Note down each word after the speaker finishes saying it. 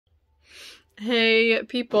Hey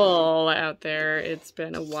people out there, it's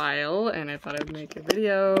been a while and I thought I'd make a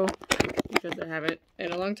video because I haven't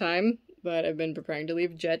in a long time, but I've been preparing to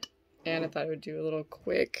leave JET and I thought I would do a little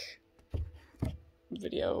quick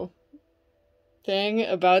video thing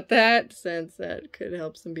about that since that could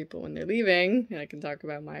help some people when they're leaving, and I can talk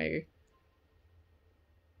about my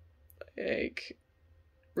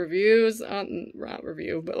reviews on, not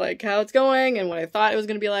review, but like how it's going and what I thought it was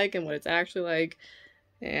going to be like and what it's actually like.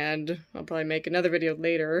 And I'll probably make another video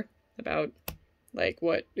later about like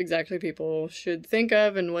what exactly people should think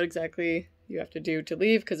of and what exactly you have to do to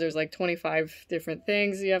leave, because there's like 25 different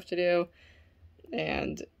things you have to do.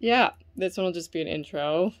 And yeah, this one will just be an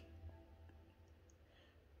intro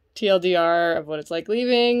TLDR of what it's like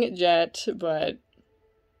leaving JET, but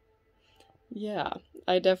yeah,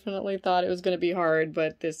 I definitely thought it was going to be hard,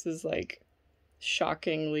 but this is like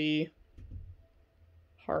shockingly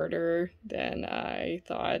harder than I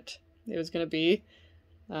thought it was going to be.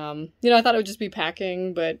 I thought it would just be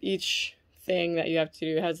packing, but each thing that you have to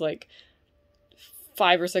do has like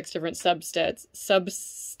 5 or 6 different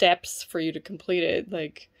sub-steps for you to complete it.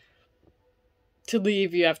 Like, to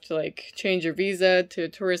leave, you have to like change your visa to a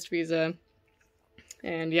tourist visa,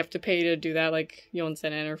 and you have to pay to do that, like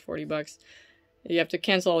Yonsenen or $40. You have to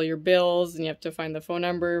cancel all your bills, and you have to find the phone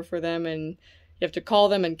number for them, and you have to call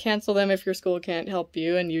them and cancel them if your school can't help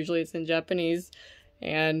you, and usually it's in Japanese.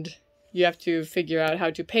 And you have to figure out how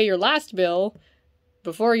to pay your last bill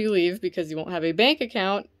before you leave, because you won't have a bank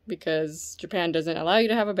account, because Japan doesn't allow you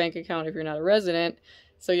to have a bank account if you're not a resident.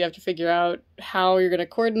 So you have to figure out how you're going to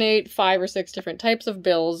coordinate 5 or 6 different types of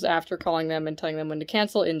bills after calling them and telling them when to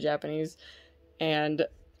cancel in Japanese. And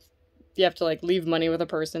you have to like leave money with a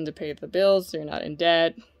person to pay the bills so you're not in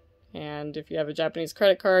debt. And if you have a Japanese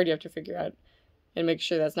credit card, you have to figure out and make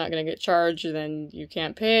sure that's not going to get charged, and then you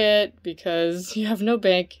can't pay it because you have no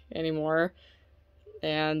bank anymore.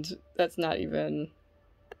 And that's not even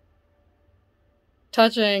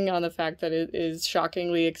touching on the fact that it is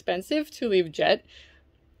shockingly expensive to leave JET.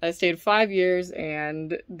 I stayed 5 years,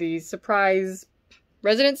 and the surprise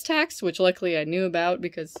residence tax, which luckily I knew about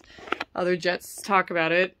because other JETs talk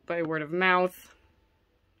about it by word of mouth.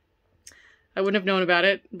 I wouldn't have known about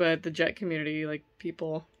it, but the JET community, like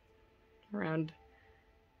people around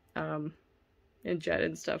in JET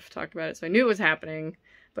and stuff, talked about it, so I knew it was happening.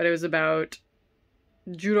 But it was about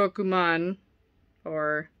Jurokuman,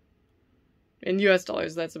 or in US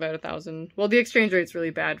dollars, that's about 1,000. Well, the exchange rate's really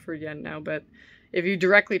bad for yen now, but if you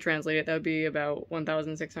directly translate it, that would be about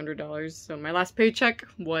 $1,600. So my last paycheck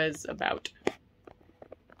was about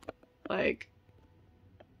like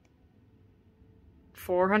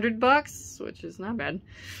 $400, which is not bad.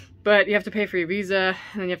 But you have to pay for your visa,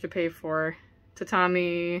 and then you have to pay for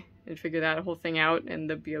tatami and figure that whole thing out. And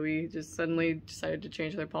the BOE just suddenly decided to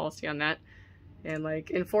change their policy on that and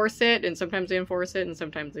like enforce it. And sometimes they enforce it and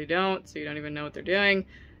sometimes they don't, so you don't even know what they're doing.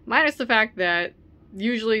 Minus the fact that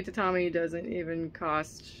usually tatami doesn't even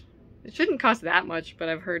cost, it shouldn't cost that much, but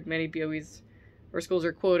I've heard many BOEs or schools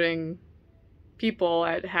are quoting people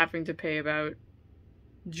at having to pay about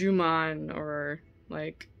Juman or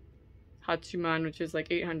like Hachiman, which is like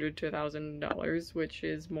 $800 to $1,000, which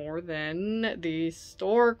is more than the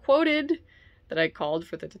store quoted that I called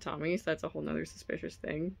for the tatami, so that's a whole nother suspicious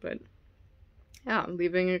thing. But yeah,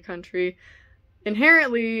 leaving a country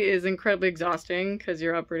inherently is incredibly exhausting because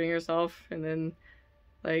you're uprooting yourself and then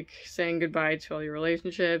like saying goodbye to all your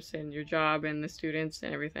relationships and your job and the students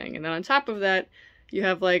and everything. And then on top of that, you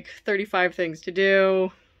have like 35 things to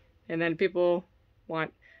do, and then people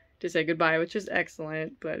want to say goodbye, which is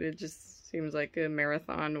excellent, but it just seems like a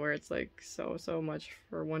marathon where it's like so much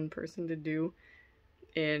for one person to do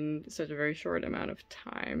in such a very short amount of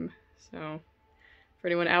time. So for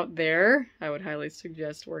anyone out there, I would highly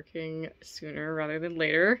suggest working sooner rather than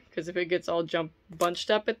later, because if it gets all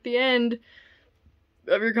bunched up at the end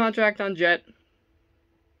of your contract on JET,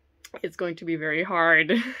 it's going to be very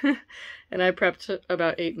hard. And I prepped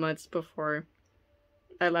about 8 months before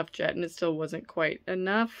I left JET, and it still wasn't quite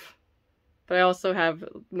enough. But I also have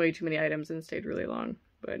way too many items and stayed really long.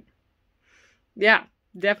 But yeah,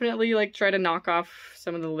 definitely like try to knock off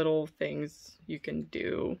some of the little things you can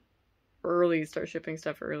do early. Start shipping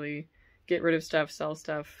stuff early. Get rid of stuff,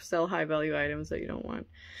 sell high value items that you don't want.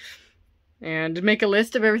 And make a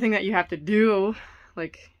list of everything that you have to do.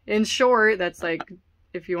 Like, in short, that's like,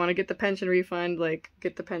 if you want to get the pension refund, like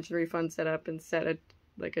get the pension refund set up and set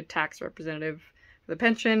a tax representative for the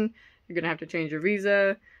pension. You're gonna have to change your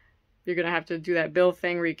visa. You're gonna have to do that bill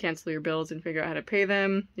thing where you cancel your bills and figure out how to pay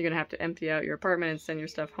them. You're gonna have to empty out your apartment and send your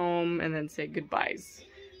stuff home and then say goodbyes.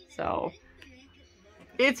 So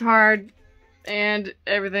it's hard. And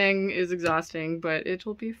everything is exhausting, but it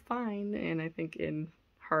will be fine. And I think in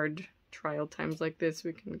hard trial times like this,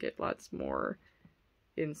 we can get lots more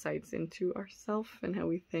insights into ourselves and how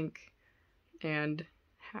we think and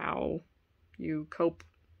how you cope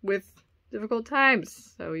with difficult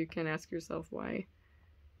times. So you can ask yourself why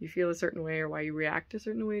you feel a certain way or why you react a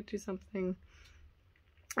certain way to something.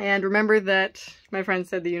 And remember that my friend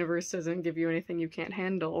said the universe doesn't give you anything you can't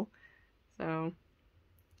handle. So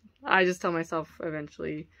I just tell myself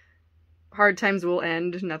eventually hard times will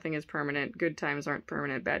end. Nothing is permanent. Good times aren't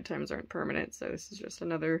permanent. Bad times aren't permanent. So this is just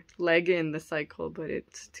another leg in the cycle, but it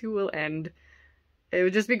too will end. It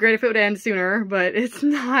would just be great if it would end sooner, but it's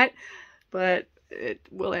not. But it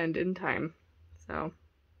will end in time. So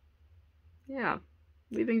yeah,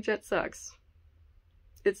 leaving Jet sucks.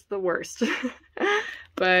 It's the worst.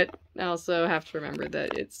 But I also have to remember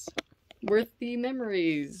that it's worth the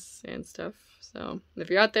memories and stuff. So if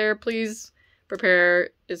you're out there, please prepare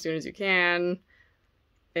as soon as you can.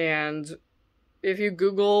 And if you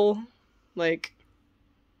Google, like,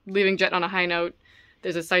 leaving Jet on a high note,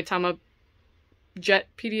 there's a Saitama Jet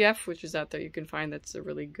PDF, which is out there you can find. That's a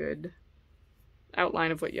really good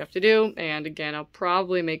outline of what you have to do. And again, I'll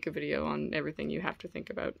probably make a video on everything you have to think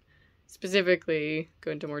about. Specifically,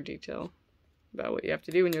 go into more detail about what you have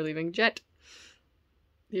to do when you're leaving Jet.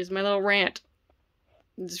 Here's my little rant.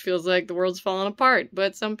 It just feels like the world's falling apart,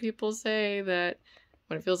 but some people say that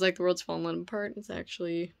when it feels like the world's falling apart, it's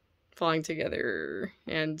actually falling together,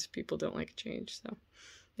 and people don't like change, so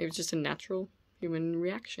maybe it's just a natural human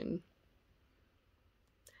reaction.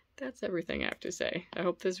 That's everything I have to say. I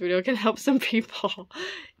hope this video can help some people,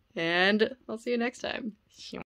 and I'll see you next time.